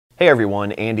Hey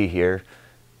everyone, Andy here.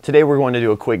 Today we're going to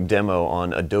do a quick demo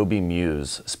on Adobe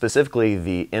Muse, specifically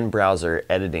the in-browser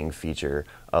editing feature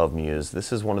of Muse.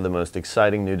 This is one of the most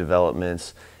exciting new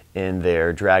developments in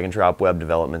their drag and drop web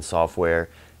development software,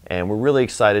 and we're really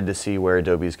excited to see where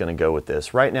Adobe is going to go with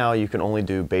this. Right now you can only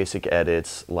do basic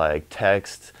edits like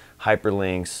text,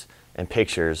 hyperlinks, and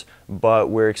pictures, but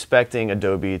we're expecting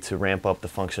Adobe to ramp up the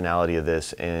functionality of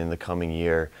this in the coming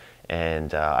year,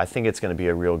 and I think it's going to be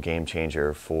a real game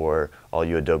changer for all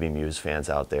you Adobe Muse fans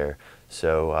out there.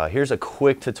 So here's a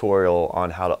quick tutorial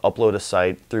on how to upload a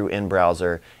site through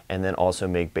in-browser and then also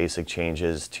make basic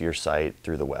changes to your site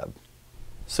through the web.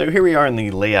 So here we are in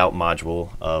the layout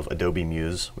module of Adobe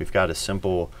Muse. We've got a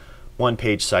simple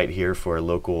one-page site here for a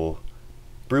local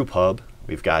brew pub.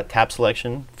 We've got tap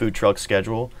selection, food truck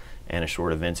schedule, and a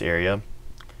short events area.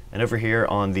 And over here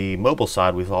on the mobile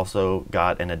side, we've also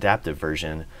got an adaptive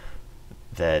version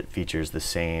that features the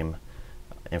same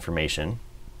information.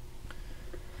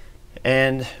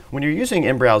 And when you're using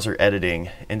in-browser editing,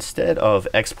 instead of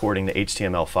exporting the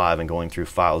HTML5 and going through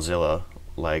FileZilla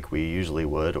like we usually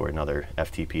would, or another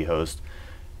FTP host,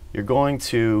 you're going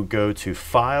to go to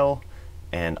File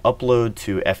and Upload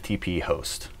to FTP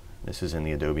host. This is in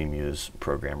the Adobe Muse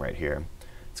program right here.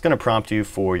 It's going to prompt you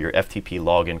for your FTP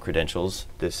login credentials.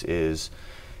 This is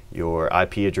your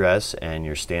IP address and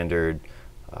your standard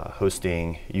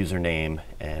hosting username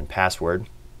and password.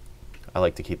 I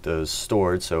like to keep those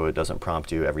stored so it doesn't prompt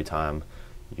you every time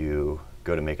you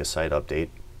go to make a site update.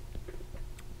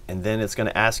 And then it's going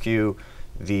to ask you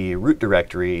the root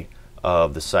directory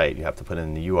of the site. You have to put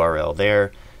in the URL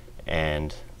there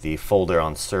and the folder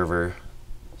on server.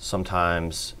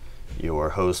 Sometimes your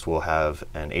host will have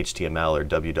an HTML or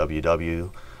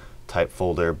www type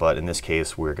folder, but in this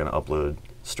case we're going to upload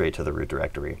straight to the root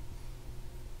directory.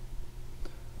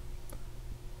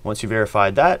 Once you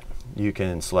verified that, you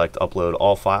can select upload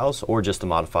all files or just the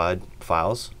modified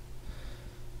files.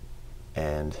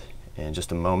 And in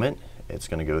just a moment, it's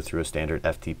going to go through a standard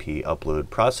FTP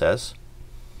upload process.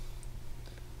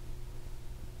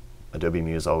 Adobe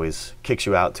Muse always kicks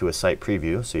you out to a site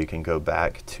preview, so you can go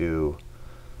back to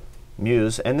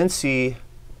Muse and then see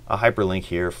a hyperlink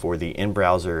here for the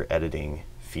in-browser editing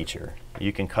feature.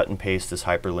 You can cut and paste this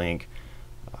hyperlink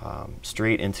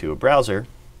straight into a browser,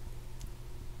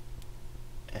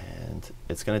 and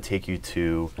it's going to take you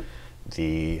to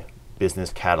the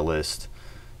Business Catalyst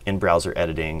in-browser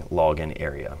editing login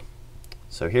area.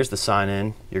 So here's the sign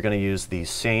in. You're going to use the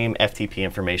same FTP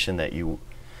information that you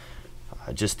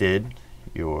just did,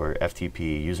 your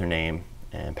FTP username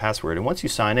and password. And once you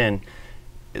sign in,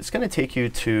 it's going to take you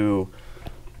to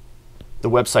the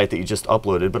website that you just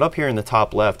uploaded, but up here in the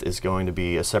top left is going to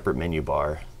be a separate menu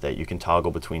bar that you can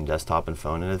toggle between desktop and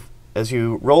phone. And as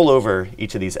you roll over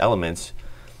each of these elements,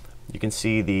 you can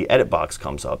see the edit box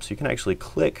comes up. So you can actually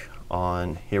click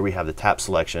on, here we have the tap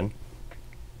selection,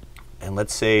 and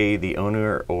let's say the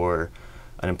owner or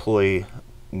an employee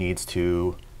needs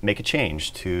to make a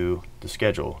change to the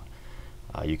schedule.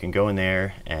 You can go in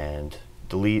there and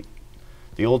delete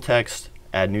the old text,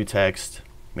 add new text,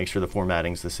 make sure the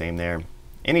formatting's the same there.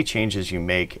 Any changes you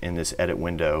make in this edit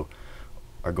window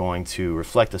are going to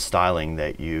reflect the styling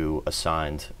that you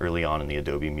assigned early on in the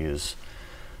Adobe Muse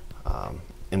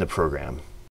in the program.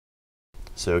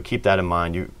 So keep that in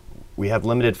mind. We have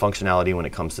limited functionality when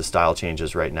it comes to style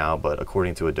changes right now, but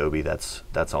according to Adobe, that's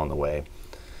on the way.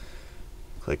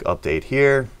 Click Update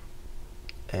here,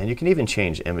 and you can even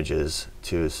change images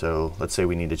too. So let's say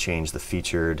we need to change the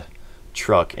featured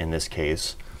truck in this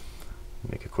case.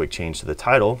 Make a quick change to the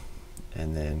title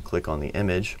and then click on the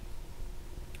image.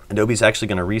 Adobe's actually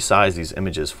going to resize these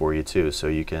images for you too, so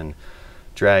you can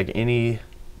drag any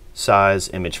size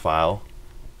image file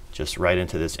just right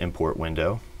into this import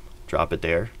window, drop it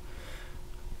there,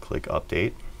 click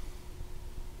Update.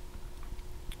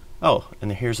 Oh,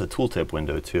 and here's a tooltip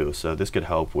window too, so this could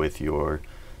help with your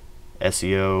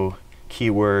SEO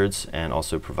keywords and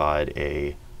also provide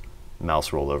a mouse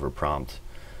rollover prompt.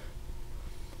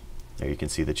 There you can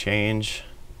see the change,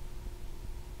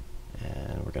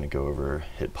 and we're going to go over,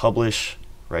 hit publish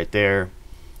right there.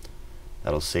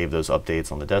 That'll save those updates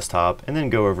on the desktop, and then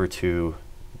go over to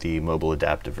the mobile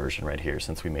adaptive version right here,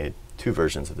 since we made two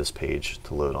versions of this page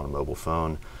to load on a mobile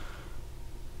phone.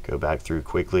 Go back through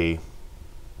quickly,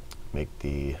 make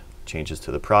the changes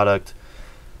to the product.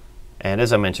 And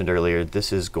as I mentioned earlier,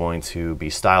 this is going to be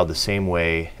styled the same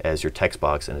way as your text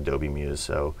box in Adobe Muse,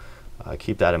 so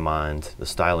keep that in mind. The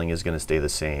styling is going to stay the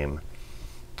same.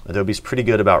 Adobe's pretty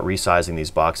good about resizing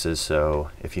these boxes, so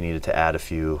if you needed to add a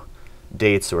few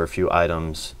dates or a few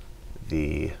items,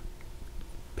 the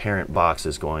parent box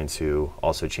is going to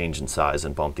also change in size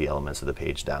and bump the elements of the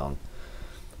page down.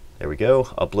 There we go,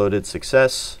 uploaded,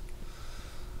 success.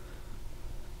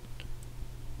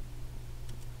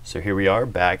 So here we are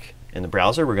back in the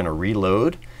browser. We're going to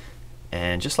reload,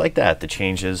 and just like that, the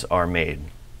changes are made.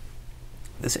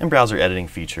 This in-browser editing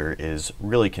feature is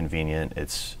really convenient.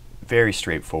 It's very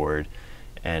straightforward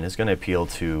and is going to appeal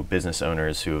to business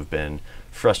owners who have been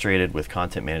frustrated with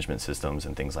content management systems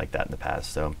and things like that in the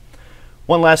past. So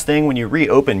one last thing, when you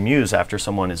reopen Muse after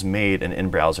someone has made an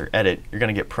in-browser edit, you're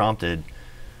going to get prompted,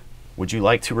 would you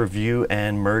like to review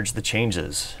and merge the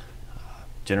changes?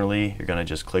 Generally, you're going to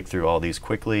just click through all these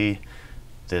quickly.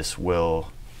 This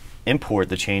will import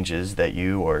the changes that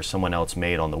you or someone else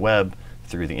made on the web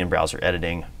through the in-browser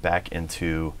editing back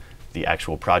into the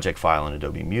actual project file in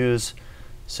Adobe Muse,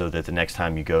 so that the next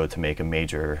time you go to make a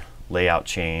major layout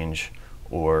change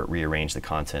or rearrange the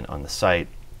content on the site,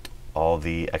 all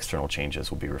the external changes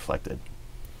will be reflected.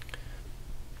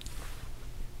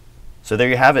 So there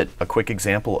you have it, a quick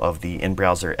example of the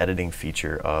in-browser editing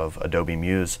feature of Adobe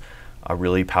Muse, a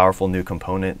really powerful new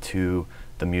component to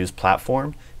the Muse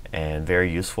platform and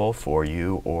very useful for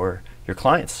you or your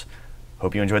clients.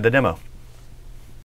 Hope you enjoyed the demo.